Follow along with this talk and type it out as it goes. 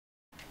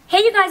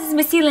Hey you guys, it's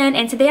Missy Lynn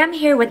and today I'm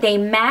here with a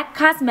MAC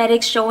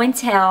Cosmetics show and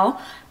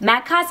tell.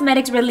 MAC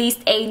Cosmetics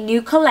released a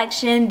new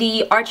collection,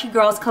 the Archie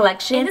Girls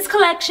collection. And this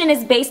collection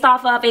is based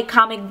off of a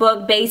comic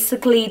book,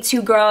 basically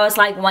two girls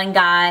like one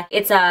guy.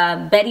 It's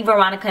Betty,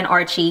 Veronica, and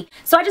Archie.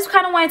 So I just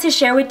kind of wanted to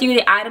share with you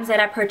the items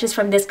that I purchased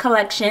from this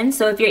collection.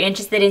 So if you're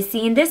interested in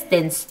seeing this,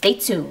 then stay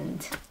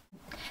tuned.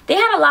 They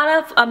had a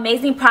lot of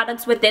amazing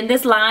products within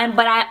this line,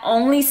 but I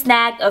only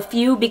snagged a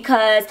few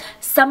because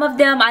some of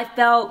them I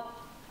felt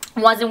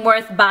wasn't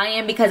worth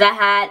buying because I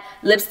had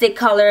lipstick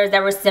colors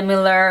that were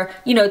similar,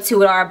 you know,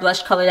 to our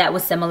blush color that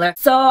was similar.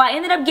 So I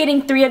ended up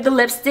getting 3 of the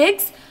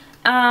lipsticks.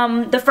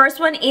 The first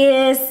one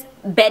is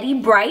Betty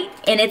Bright,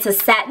 and it's a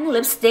satin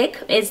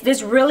lipstick. It's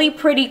this really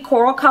pretty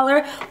coral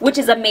color, which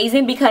is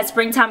amazing because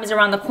springtime is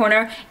around the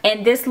corner,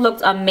 and this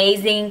looked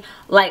amazing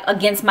like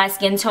against my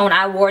skin tone.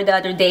 I wore it the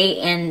other day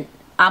and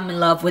I'm in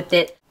love with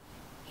it.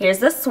 Here's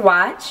the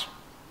swatch.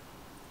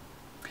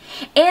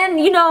 And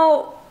you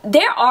know,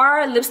 there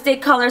are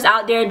lipstick colors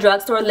out there,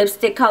 drugstore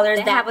lipstick colors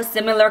that have a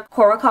similar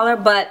coral color,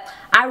 but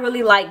I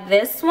really like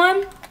this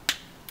one.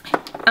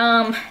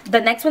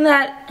 The next one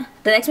that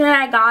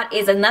I got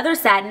is another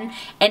satin,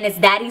 and it's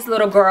Daddy's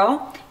Little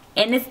Girl,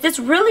 and it's this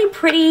really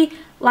pretty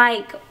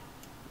like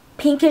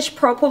pinkish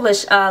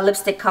purplish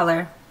lipstick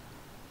color,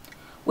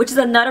 which is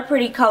another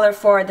pretty color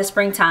for the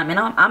springtime, and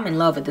I'm in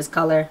love with this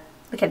color.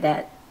 Look at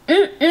that.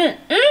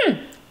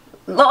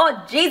 Lord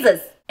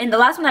Jesus. And the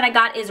last one that I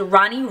got is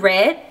Ronnie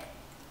Red.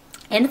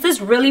 And it's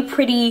this really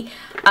pretty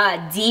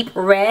deep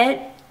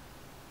red.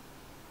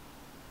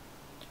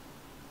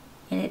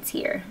 And it's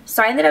here.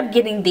 So I ended up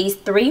getting these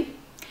 3.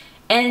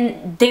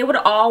 And they would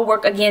all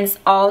work against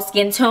all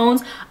skin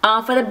tones.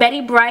 For the Betty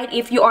Bright,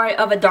 if you are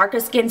of a darker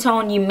skin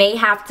tone, you may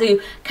have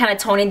to kind of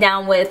tone it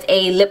down with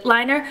a lip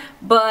liner.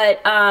 But,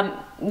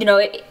 you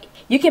know,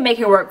 you can make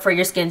it work for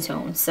your skin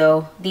tone.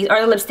 So these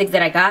are the lipsticks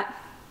that I got.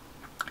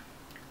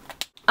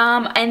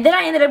 And then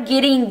I ended up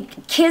getting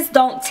Kiss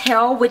Don't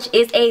Tell, which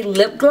is a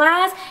lip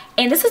gloss,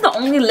 and this is the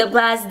only lip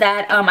gloss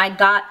that I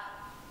got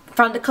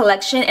from the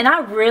collection, and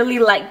I really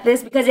like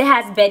this because it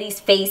has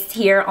Betty's face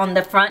here on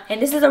the front, and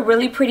this is a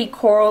really pretty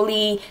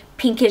corally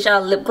pinkish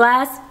lip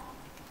gloss,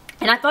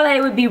 and I thought that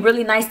it would be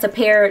really nice to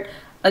pair it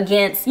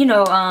against, you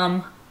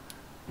know,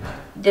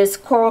 this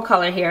coral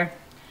color here.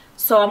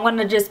 So I'm going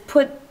to just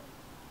put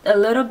a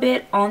little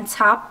bit on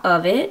top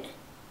of it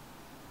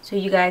so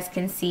you guys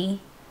can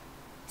see.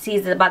 See,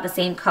 it's about the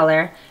same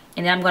color,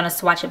 and then I'm going to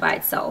swatch it by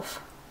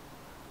itself.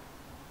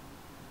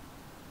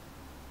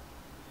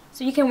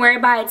 So you can wear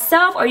it by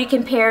itself, or you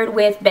can pair it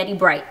with Betty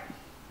Bright.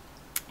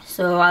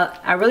 So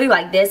I really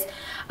like this.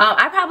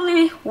 I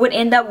probably would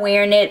end up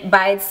wearing it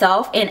by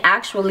itself, and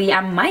actually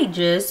I might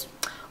just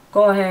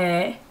go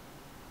ahead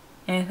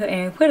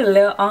and put a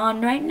little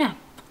on right now.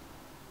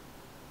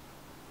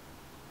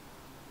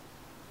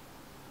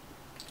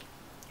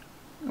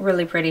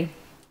 Really pretty.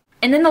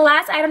 And then the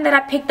last item that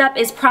I picked up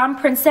is Prom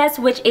Princess,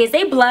 which is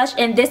a blush,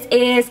 and this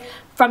is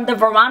from the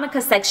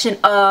Veronica section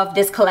of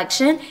this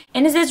collection.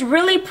 And it's this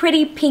really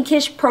pretty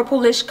pinkish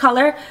purplish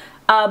color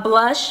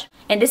blush,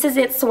 and this is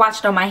it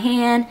swatched on my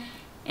hand,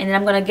 and then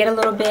I'm gonna get a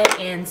little bit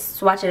and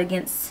swatch it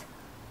against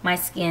my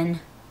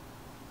skin.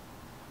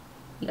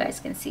 You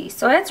guys can see.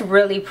 So that's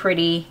really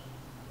pretty,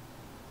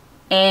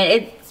 and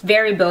it's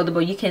very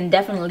buildable. You can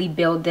definitely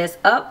build this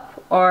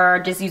up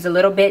or just use a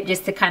little bit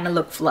just to kind of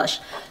look flush.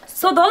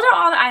 So those are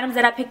all the items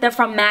that I picked up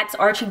from MAC's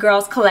Archie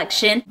Girls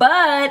collection.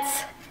 But,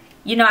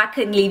 you know, I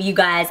couldn't leave you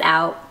guys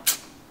out.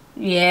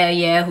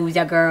 Yeah, who's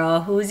your girl?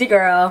 Who's your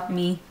girl?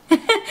 Me.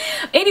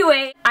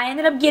 Anyway, I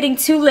ended up getting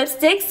 2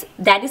 lipsticks,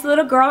 Daddy's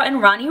Little Girl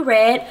and Ronnie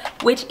Red,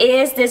 which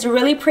is this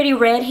really pretty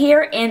red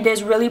here and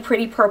this really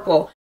pretty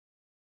purple.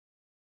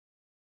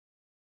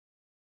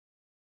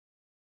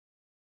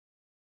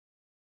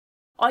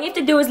 All you have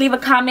to do is leave a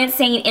comment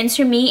saying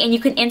enter me, and you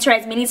can enter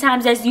as many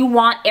times as you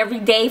want every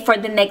day for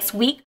the next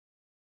week.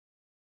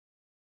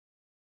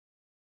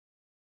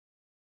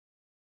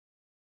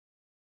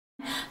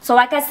 So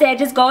like I said,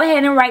 just go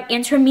ahead and write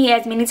enter me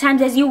as many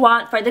times as you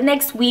want for the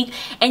next week,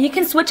 and you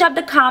can switch up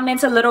the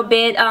comments a little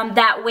bit.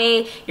 That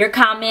way your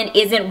comment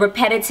isn't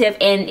repetitive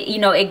and, you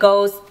know, it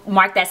goes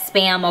marked as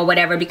spam or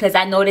whatever, because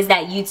I noticed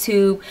that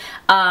YouTube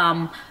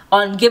on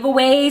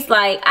giveaways,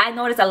 like I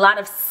noticed a lot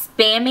of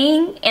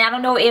spamming, and I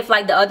don't know if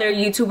like the other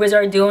YouTubers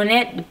are doing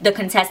it, the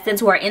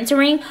contestants who are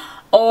entering,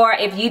 or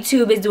if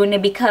YouTube is doing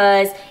it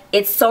because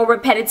it's so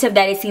repetitive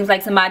that it seems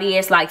like somebody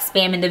is like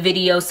spamming the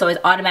video, so it's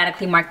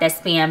automatically marked as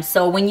spam.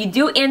 So when you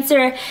do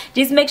enter,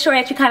 just make sure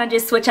that you kind of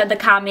just switch up the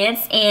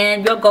comments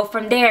and we'll go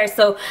from there.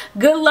 So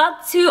good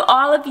luck to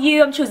all of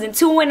you. I'm choosing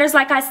 2 winners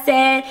like I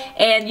said,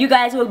 and you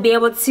guys will be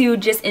able to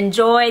just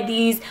enjoy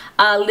these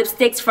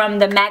lipsticks from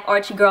the MAC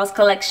Archie Girls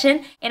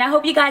collection. And I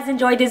hope you guys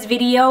enjoyed this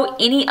video.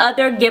 Any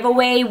other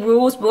giveaway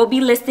rules will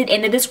be listed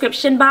in the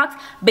description box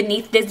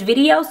beneath this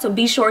video, so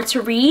be sure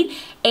to read.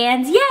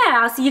 And yeah,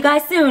 I'll see you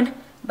guys soon.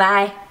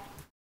 Bye.